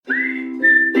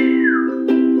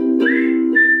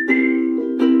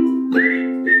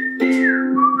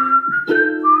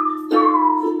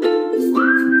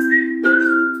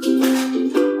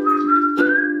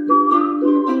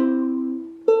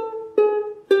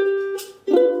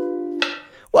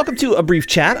Welcome to A Brief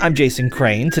Chat. I'm Jason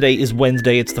Crane. Today is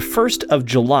Wednesday. It's the 1st of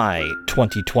July,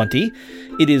 2020.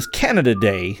 It is Canada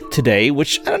Day today,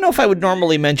 which I don't know if I would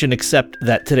normally mention, except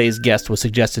that today's guest was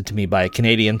suggested to me by a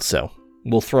Canadian, so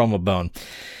we'll throw him a bone.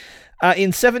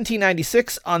 In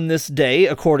 1796, on this day,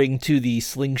 according to the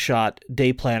Slingshot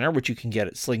Day Planner, which you can get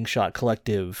at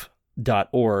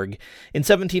slingshotcollective.org, in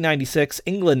 1796,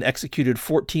 England executed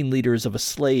 14 leaders of a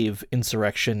slave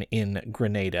insurrection in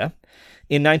Grenada.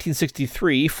 In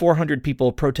 1963, 400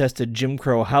 people protested Jim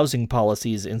Crow housing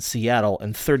policies in Seattle,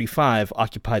 and 35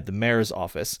 occupied the mayor's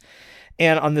office.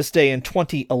 And on this day in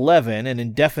 2011, an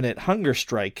indefinite hunger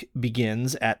strike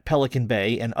begins at Pelican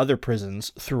Bay and other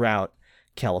prisons throughout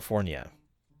California.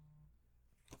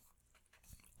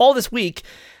 All this week,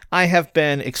 I have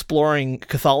been exploring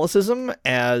Catholicism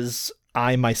as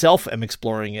I myself am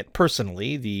exploring it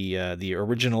personally, the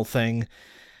original thing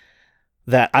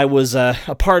that I was a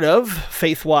part of,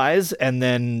 faith-wise, and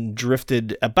then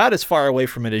drifted about as far away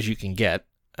from it as you can get.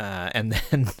 And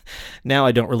then now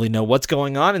I don't really know what's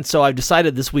going on, and so I've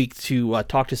decided this week to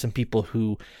talk to some people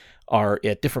who are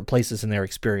at different places in their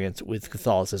experience with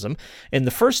Catholicism. In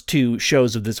the first two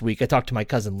shows of this week, I talked to my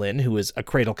cousin Lynn, who is a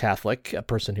cradle Catholic, a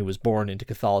person who was born into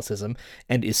Catholicism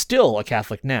and is still a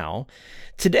Catholic now.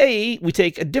 Today, we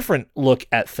take a different look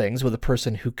at things with a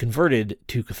person who converted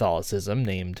to Catholicism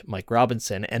named Mike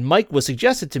Robinson. And Mike was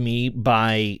suggested to me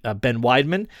by Ben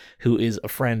Weidman, who is a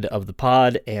friend of the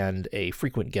pod and a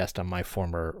frequent guest on my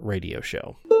former radio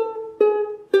show.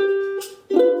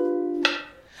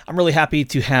 I'm really happy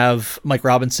to have Mike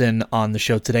Robinson on the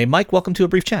show today. Mike, welcome to A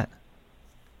Brief Chat.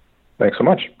 Thanks so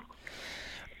much.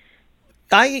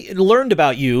 I learned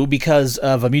about you because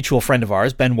of a mutual friend of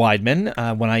ours, Ben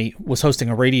Weidman. When I was hosting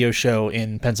a radio show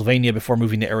in Pennsylvania before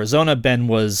moving to Arizona, Ben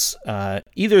was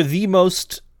either the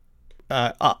most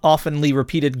oftenly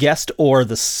repeated guest or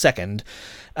the second.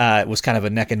 It was kind of a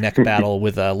neck-and-neck battle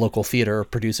with a local theater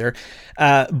producer.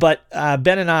 But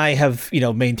Ben and I have,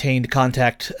 maintained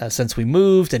contact since we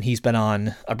moved, and he's been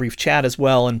on A Brief Chat as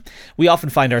well. And we often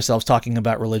find ourselves talking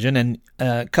about religion. And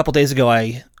a couple days ago,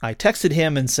 I texted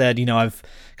him and said, I've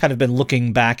kind of been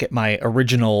looking back at my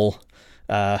original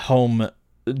home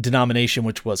denomination,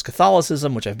 which was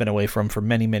Catholicism, which I've been away from for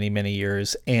many, many, many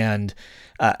years. And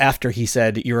after he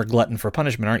said, "You're a glutton for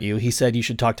punishment, aren't you?" he said, "You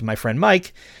should talk to my friend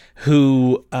Mike,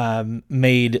 who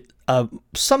made a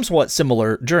somewhat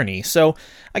similar journey." So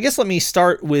I guess let me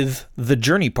start with the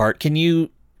journey part. Can you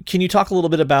talk a little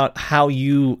bit about how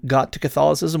you got to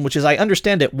Catholicism, which is, I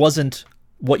understand it wasn't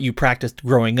what you practiced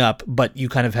growing up, but you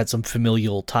kind of had some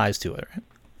familial ties to it, right?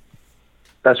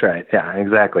 That's right. Yeah,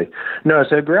 exactly. No,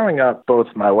 so growing up, both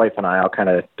my wife and I'll kind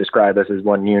of describe us as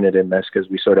one unit in this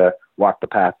because we sort of walked the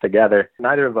path together.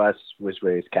 Neither of us was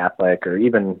raised Catholic, or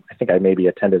even, I think I maybe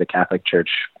attended a Catholic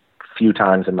church a few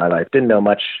times in my life. Didn't know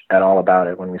much at all about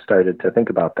it when we started to think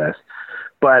about this.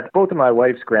 But both of my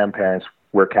wife's grandparents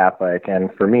were Catholic,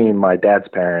 and for me, my dad's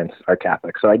parents are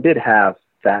Catholic. So I did have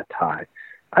that tie.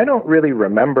 I don't really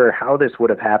remember how this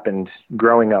would have happened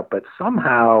growing up, but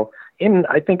somehow, in,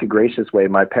 I think, a gracious way,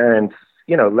 my parents,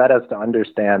 led us to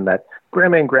understand that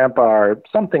Grandma and Grandpa are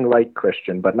something like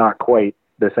Christian, but not quite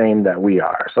the same that we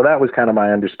are. So that was kind of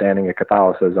my understanding of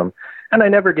Catholicism. And I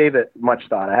never gave it much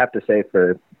thought. I have to say,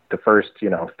 for the first,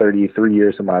 33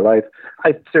 years of my life,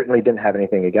 I certainly didn't have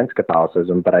anything against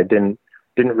Catholicism, but I didn't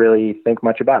really think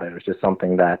much about it. It was just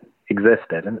something that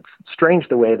existed. And it's strange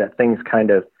the way that things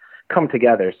kind of come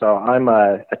together. So I'm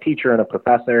a teacher and a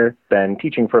professor, been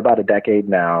teaching for about a decade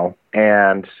now.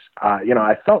 And,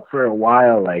 I felt for a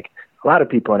while like a lot of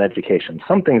people in education,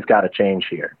 something's got to change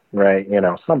here, right?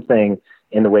 Something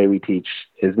in the way we teach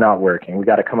is not working. We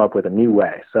got to come up with a new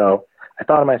way. So I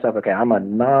thought to myself, okay, I'm a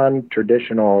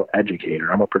non-traditional educator.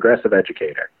 I'm a progressive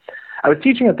educator. I was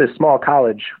teaching at this small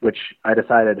college, which I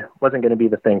decided wasn't going to be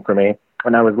the thing for me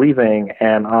when I was leaving.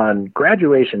 And on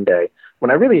graduation day, when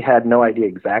I really had no idea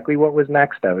exactly what was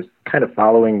next, I was kind of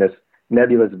following this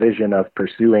nebulous vision of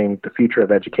pursuing the future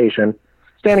of education,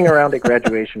 standing around at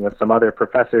graduation with some other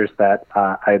professors that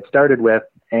I had started with.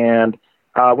 And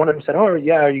one of them said, "Oh,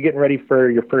 yeah, are you getting ready for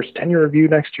your first tenure review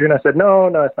next year?" And I said, no,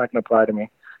 it's not going to apply to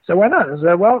me. So why not? I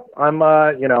said, "Well, I'm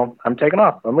taking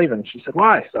off. I'm leaving." She said,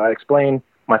 "Why?" So I explained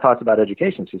my thoughts about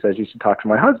education. She says, "You should talk to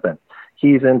my husband.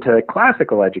 He's into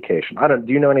classical education."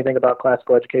 Do you know anything about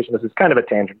classical education? This is kind of a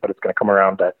tangent, but it's going to come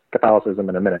around to Catholicism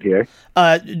in a minute here.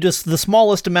 Just the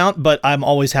smallest amount, but I'm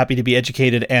always happy to be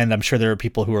educated, and I'm sure there are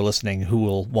people who are listening who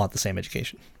will want the same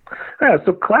education. Yeah,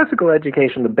 so classical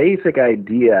education, the basic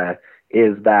idea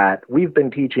is that we've been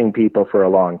teaching people for a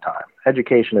long time.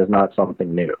 education is not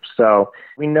something new. So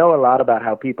we know a lot about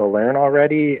how people learn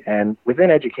already, and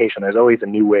within education, there's always a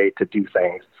new way to do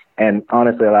things. And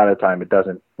honestly, a lot of the time, it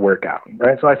doesn't work out,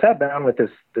 right? So I sat down with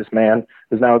this man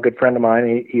who's now a good friend of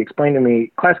mine. He explained to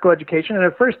me classical education, and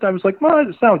at first I was like, well,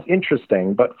 it sounds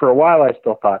interesting. But for a while, I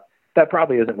still thought, that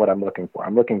probably isn't what I'm looking for.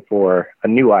 I'm looking for a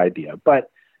new idea. But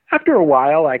after a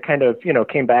while, I kind of,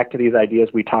 came back to these ideas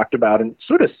we talked about, and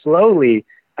sort of slowly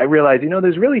I realized,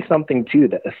 there's really something to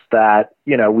this, that,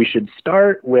 we should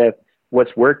start with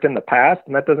what's worked in the past.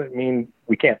 And that doesn't mean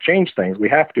we can't change things. We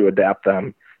have to adapt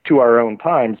them to our own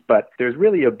times. But there's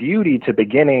really a beauty to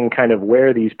beginning kind of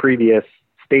where these previous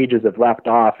stages have left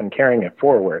off and carrying it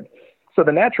forward. So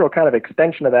the natural kind of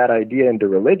extension of that idea into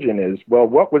religion is, well,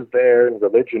 what was there in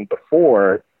religion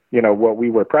before, what we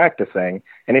were practicing?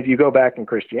 And if you go back in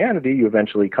Christianity, you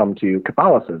eventually come to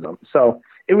Catholicism. So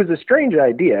it was a strange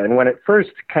idea. And when it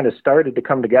first kind of started to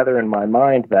come together in my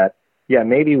mind that, yeah,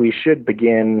 maybe we should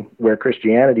begin where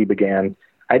Christianity began,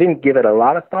 I didn't give it a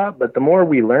lot of thought. But the more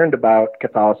we learned about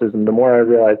Catholicism, the more I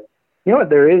realized,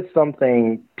 there is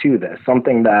something to this,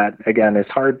 something that, again, is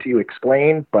hard to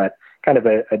explain, but kind of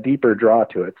a deeper draw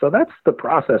to it. So that's the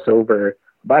process over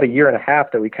about a year and a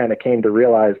half that we kind of came to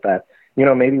realize that,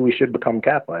 maybe we should become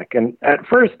Catholic. And at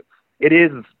first, it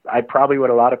is probably what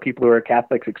a lot of people who are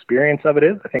Catholics experience of it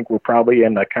is. I think we're probably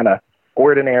in a kind of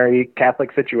ordinary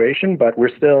Catholic situation, but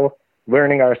we're still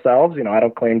learning ourselves. I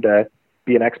don't claim to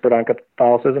be an expert on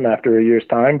Catholicism after a year's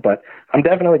time, but I'm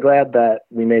definitely glad that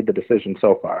we made the decision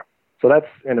so far. So that's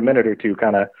in a minute or two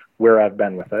kind of where I've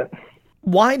been with it.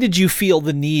 Why did you feel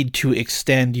the need to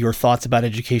extend your thoughts about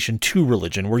education to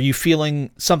religion? Were you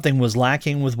feeling something was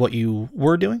lacking with what you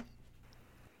were doing?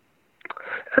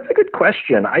 That's a good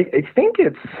question. I think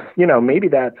it's, maybe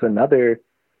that's another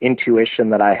intuition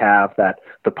that I have, that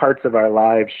the parts of our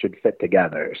lives should fit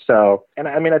together. So, and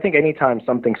I think anytime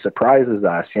something surprises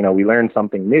us, we learn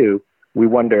something new, we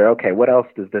wonder, okay, what else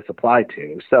does this apply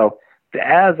to? So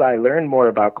as I learned more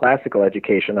about classical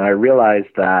education, I realized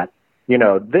that,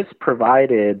 this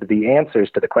provided the answers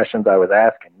to the questions I was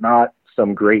asking, not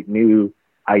some great new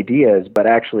ideas, but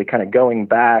actually kind of going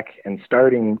back and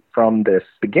starting from this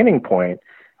beginning point.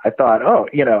 I thought,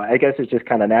 I guess it's just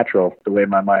kind of natural the way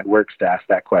my mind works to ask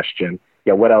that question.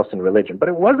 Yeah, what else in religion? But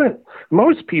it wasn't.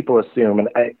 Most people assume, and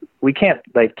we can't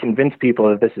convince people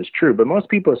that this is true, but most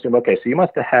people assume, okay, so you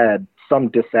must have had some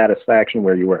dissatisfaction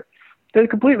where you were. That's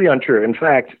completely untrue. In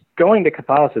fact, going to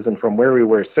Catholicism from where we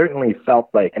were certainly felt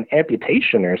like an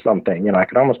amputation or something. I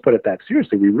could almost put it that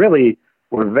seriously. We really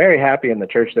were very happy in the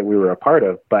church that we were a part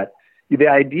of. But the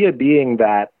idea being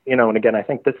that, and again, I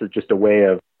think this is just a way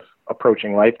of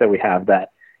approaching life that we have,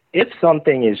 that if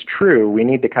something is true, we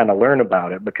need to kind of learn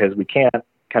about it, because we can't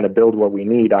kind of build what we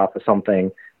need off of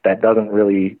something that doesn't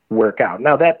really work out.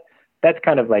 Now, that's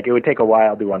kind of it would take a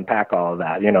while to unpack all of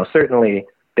that. Certainly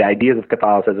the ideas of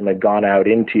Catholicism had gone out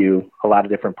into a lot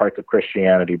of different parts of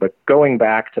Christianity, but going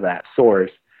back to that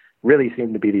source really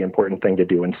seemed to be the important thing to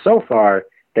do. And so far,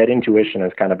 that intuition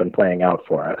has kind of been playing out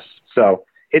for us. So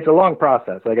it's a long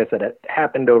process. Like I said, it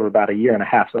happened over about a year and a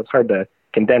half, so it's hard to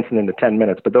condense it into 10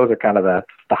 minutes, but those are kind of the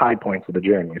high points of the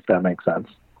journey, if that makes sense.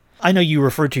 I know you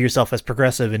refer to yourself as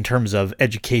progressive in terms of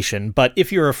education, but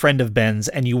if you're a friend of Ben's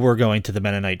and you were going to the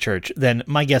Mennonite church, then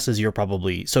my guess is you're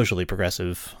probably socially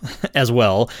progressive as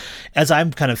well. As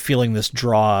I'm kind of feeling this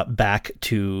draw back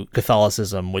to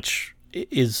Catholicism, which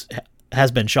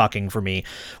has been shocking for me,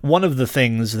 one of the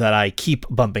things that I keep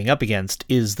bumping up against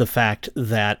is the fact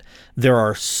that there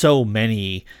are so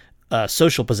many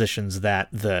social positions that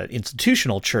the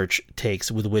institutional church takes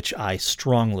with which I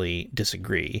strongly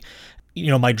disagree.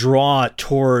 My draw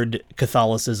toward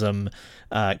Catholicism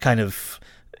kind of,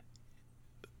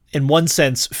 in one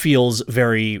sense, feels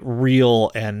very real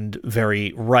and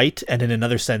very right, and in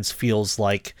another sense feels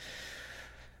like,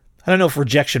 I don't know if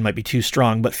rejection might be too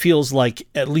strong, but feels like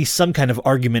at least some kind of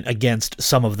argument against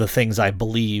some of the things I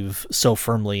believe so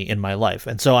firmly in my life.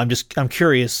 And so I'm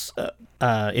curious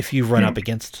if you've run up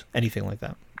against anything like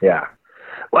that. Yeah.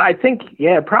 Well, I think,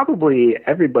 probably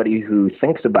everybody who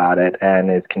thinks about it and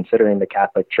is considering the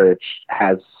Catholic Church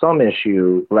has some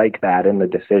issue like that in the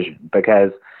decision,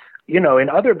 because, in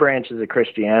other branches of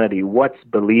Christianity, what's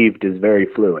believed is very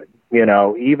fluid.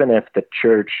 Even if the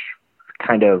church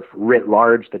kind of writ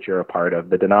large that you're a part of,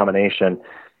 the denomination,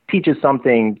 teaches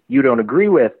something you don't agree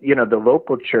with, the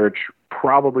local church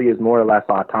probably is more or less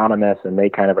autonomous, and they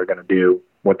kind of are going to do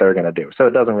what they're going to do. So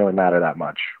it doesn't really matter that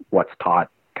much what's taught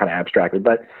kind of abstractly.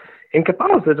 But in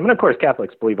Catholicism, and of course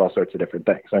Catholics believe all sorts of different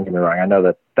things, don't get me wrong, I know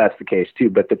that that's the case too,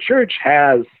 but the church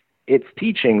has its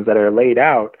teachings that are laid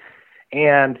out,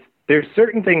 and there's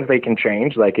certain things they can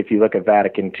change, like if you look at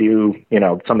Vatican II,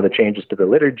 some of the changes to the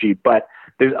liturgy, but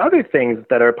there's other things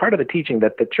that are part of the teaching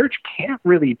that the church can't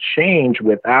really change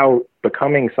without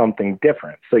becoming something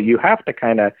different. So you have to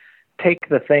kind of take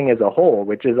the thing as a whole,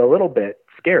 which is a little bit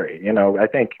scary, I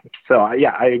think. So,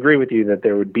 yeah, I agree with you that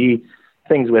there would be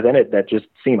things within it that just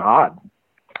seem odd.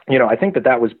 I think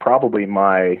that was probably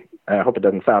I hope it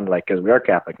doesn't sound like, because we are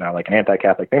Catholic now, like an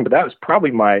anti-Catholic thing, but that was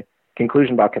probably my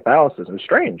conclusion about Catholicism.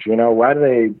 Strange, why do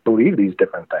they believe these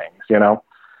different things,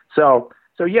 So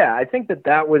yeah, I think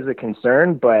that was a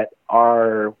concern, but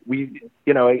and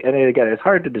again, it's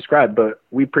hard to describe, but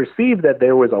we perceived that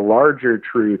there was a larger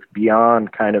truth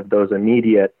beyond kind of those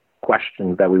immediate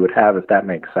questions that we would have, if that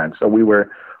makes sense. So we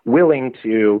were willing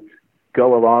to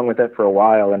go along with it for a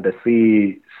while and to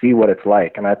see what it's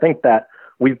like. And I think that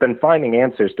we've been finding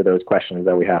answers to those questions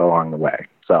that we had along the way.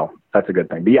 So that's a good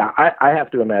thing. But yeah, I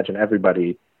have to imagine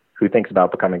everybody who thinks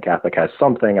about becoming Catholic has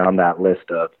something on that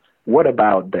list of, what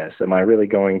about this? Am I really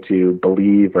going to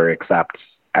believe or accept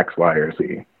X, Y, or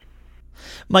Z?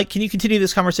 Mike, can you continue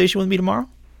this conversation with me tomorrow?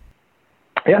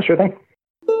 Yeah, sure thing.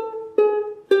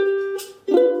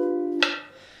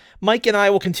 Mike and I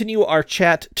will continue our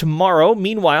chat tomorrow.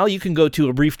 Meanwhile, you can go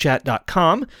to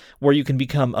abriefchat.com, where you can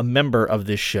become a member of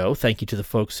this show. Thank you to the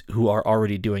folks who are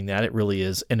already doing that. It really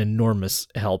is an enormous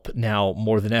help now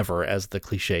more than ever, as the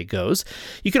cliche goes.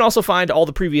 You can also find all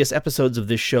the previous episodes of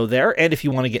this show there, and if you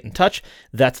want to get in touch,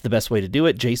 that's the best way to do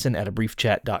it.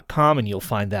 Jason@abriefchat.com, and you'll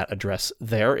find that address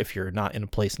there if you're not in a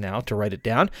place now to write it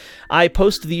down. I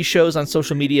post these shows on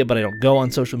social media, but I don't go on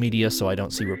social media, so I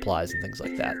don't see replies and things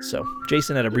like that. So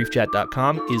Jason@abriefchat.com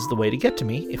is the way to get to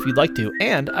me if you'd like to,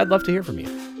 and I'd love to hear from you.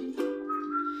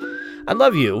 I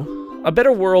love you. A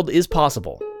better world is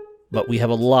possible, but we have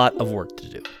a lot of work to do.